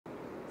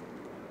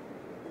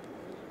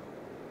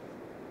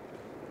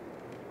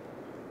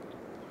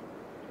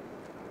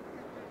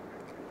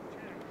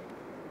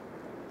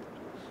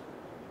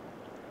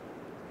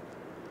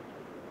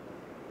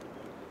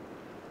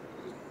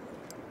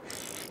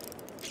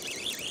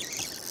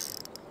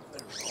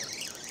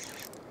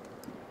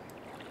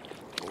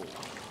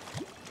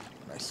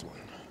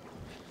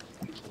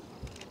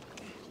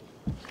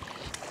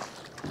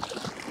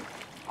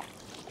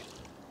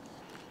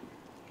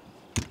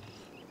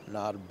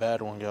Not a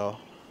bad one, y'all.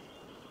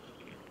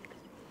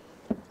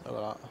 Look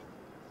at that.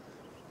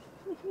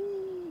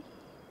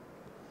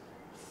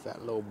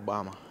 Fat little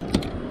bomber. I'm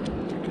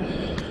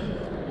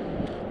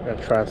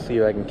gonna try and see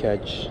if I can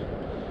catch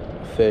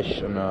a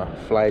fish on a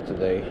fly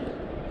today.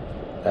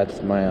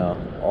 That's my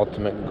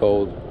ultimate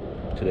goal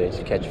today, is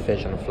to catch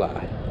fish on a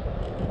fly.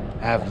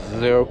 I have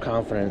zero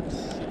confidence.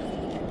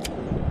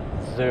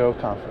 Zero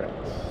confidence.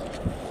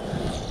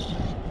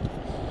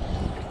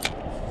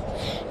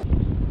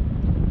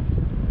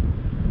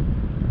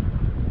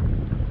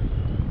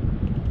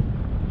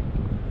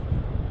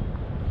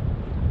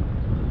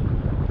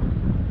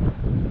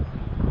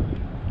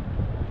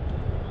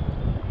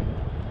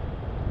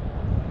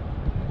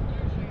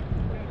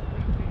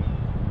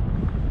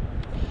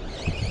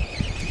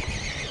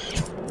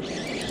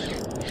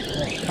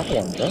 Caught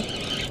one, bro.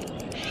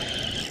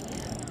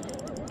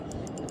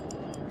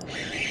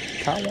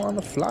 Caught one on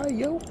the fly,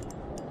 yo.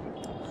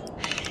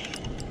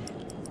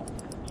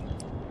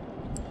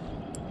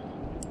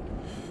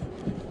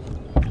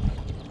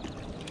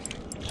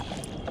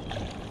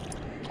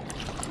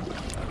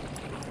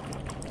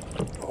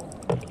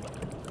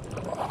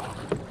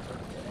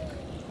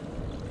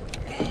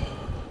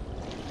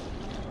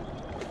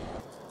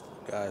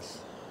 Guys,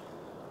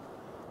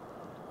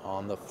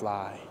 on the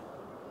fly,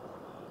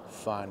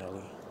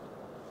 finally.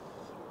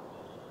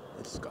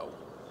 Let's go.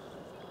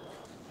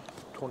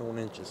 21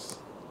 inches.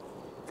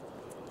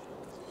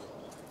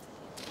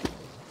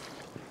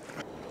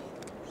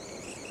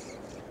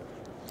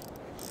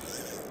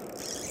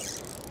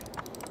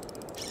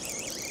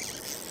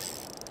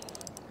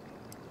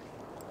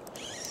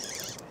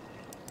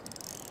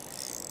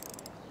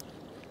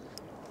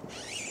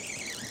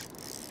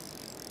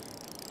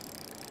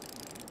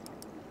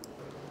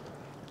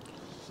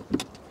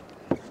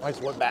 Nice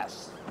white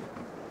bass.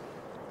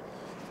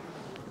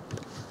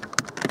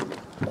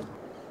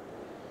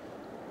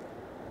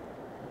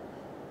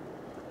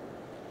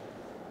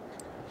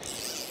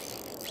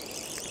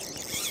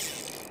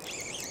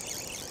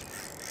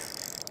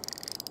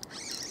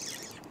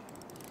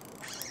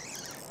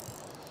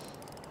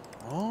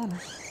 Oh no.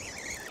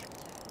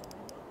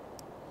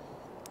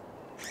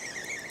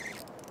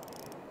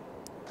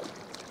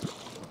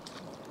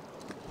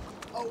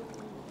 Oh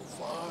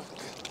fuck.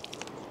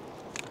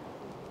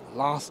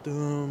 Lost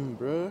him,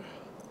 bruh.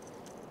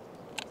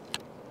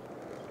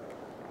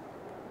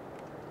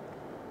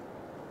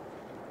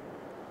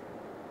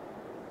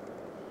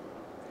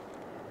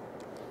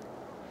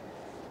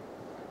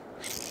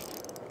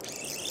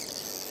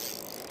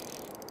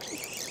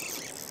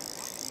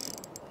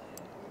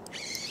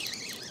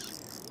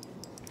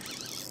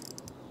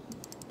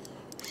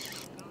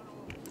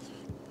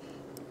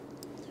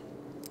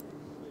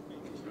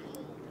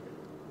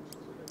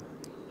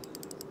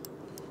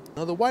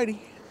 Another whitey.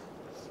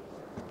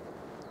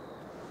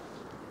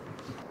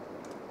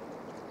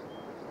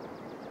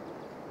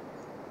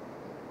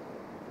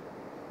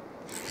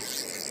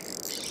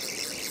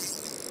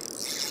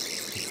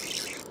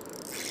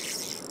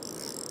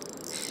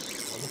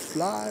 On the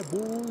fly,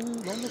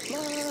 boys, on the fly.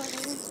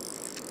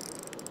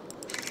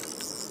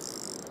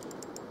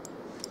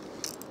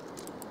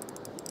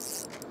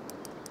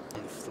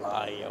 On the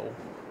fly, yo.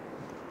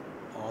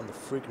 On the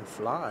freaking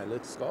fly,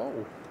 let's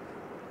go.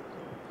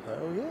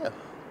 Hell yeah.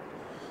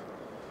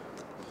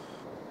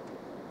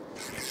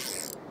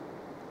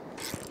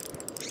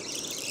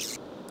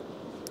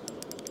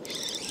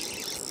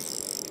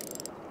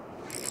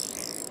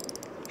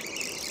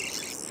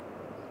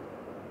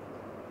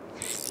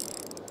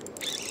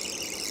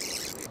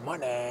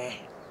 Money.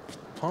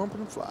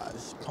 Pumping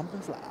flies,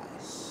 pumping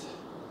flies.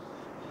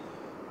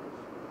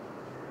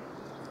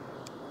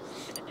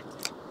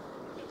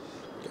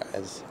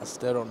 Guys, I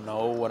still don't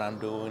know what I'm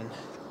doing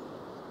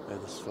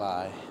with this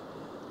fly.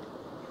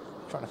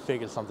 I'm trying to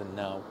figure something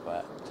out,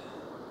 but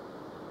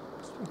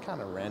it's been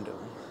kind of random.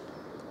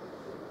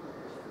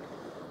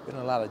 Been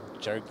a lot of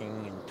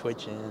jerking and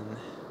twitching,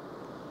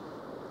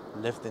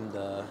 lifting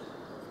the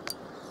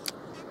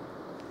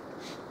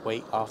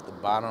weight off the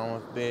bottom a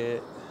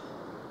bit.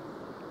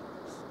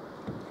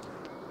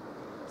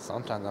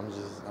 Sometimes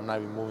I'm not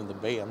even moving the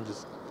bait, I'm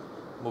just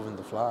moving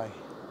the fly.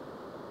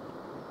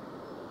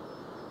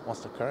 Once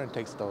the current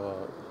takes the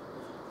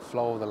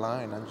flow of the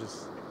line, I'm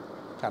just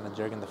kind of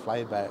jerking the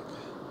fly back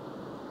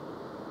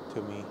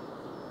to me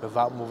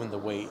without moving the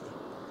weight.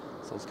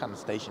 So it's kind of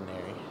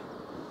stationary.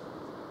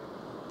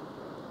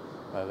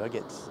 But if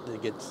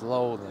it gets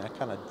slow, then I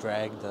kind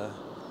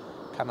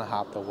of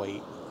hop the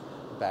weight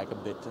back a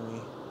bit to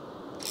me.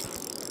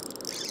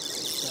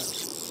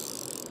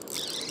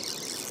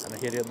 Kind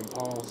of hit it in the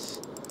paws.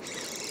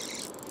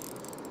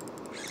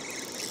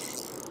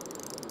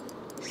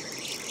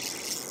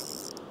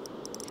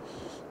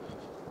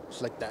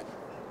 Just like that.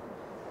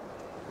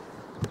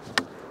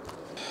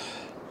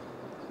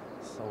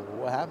 So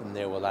what happened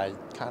there was I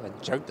kind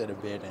of jerked it a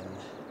bit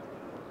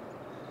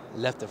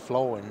and left it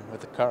flowing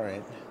with the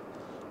current.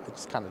 I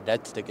just kind of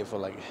dead stick it for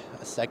like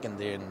a second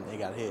there and it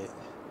got hit.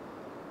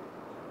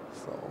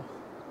 So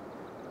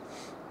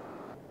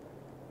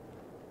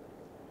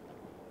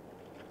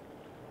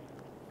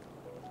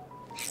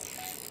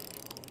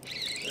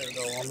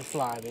On the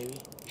fly, baby.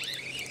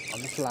 On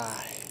the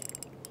fly.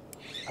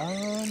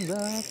 On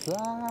the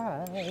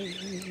fly.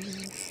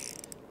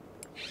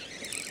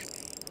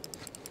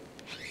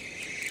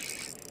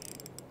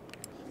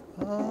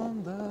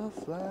 On the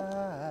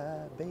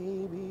fly,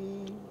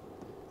 baby.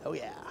 Oh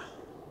yeah.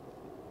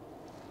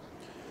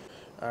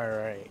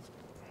 Alright.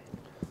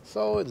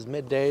 So it's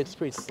midday, it's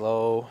pretty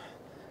slow.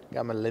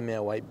 Got my limit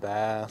of white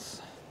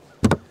bass.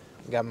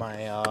 Got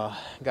my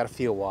got a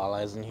few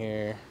walleyes in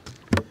here.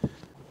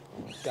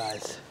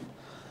 Guys,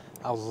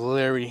 I was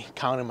literally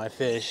counting my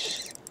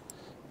fish,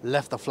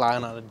 left a fly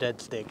on a dead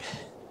stick,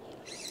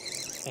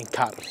 and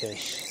caught a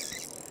fish.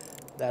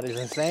 That is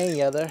insane,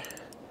 Yether.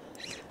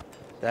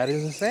 That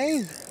is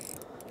insane.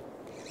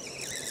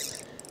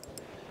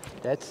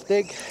 Dead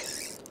stick,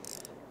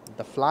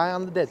 the fly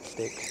on the dead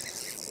stick.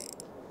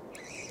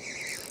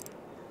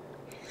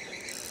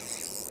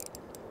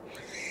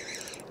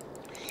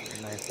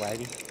 Nice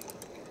waggy.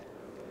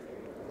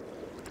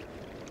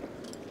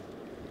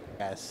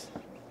 Guys,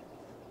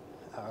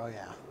 oh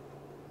yeah,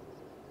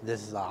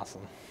 this is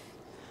awesome.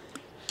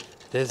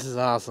 This is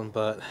awesome,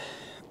 but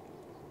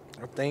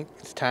I think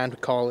it's time to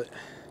call it.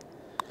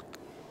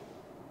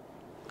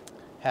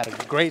 Had a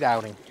great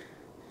outing.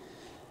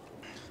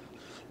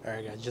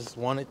 Alright guys, just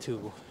wanted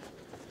to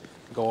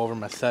go over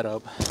my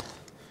setup.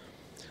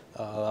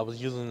 I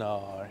was using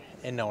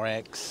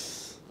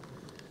NRX.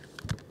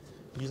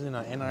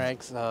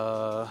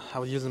 I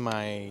was using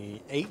my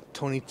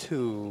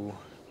 822.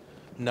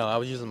 No, I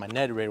was using my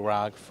net rate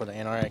rod for the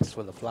NRX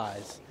for the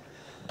flies.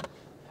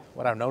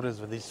 What I've noticed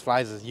with these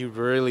flies is you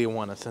really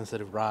want a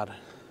sensitive rod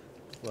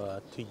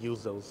to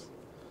use those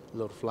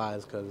little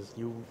flies, because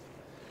you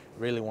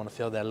really want to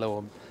feel that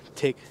little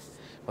tick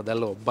or that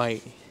little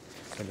bite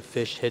when the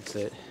fish hits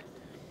it.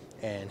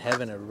 And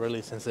having a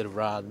really sensitive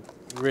rod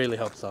really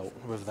helps out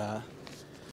with that.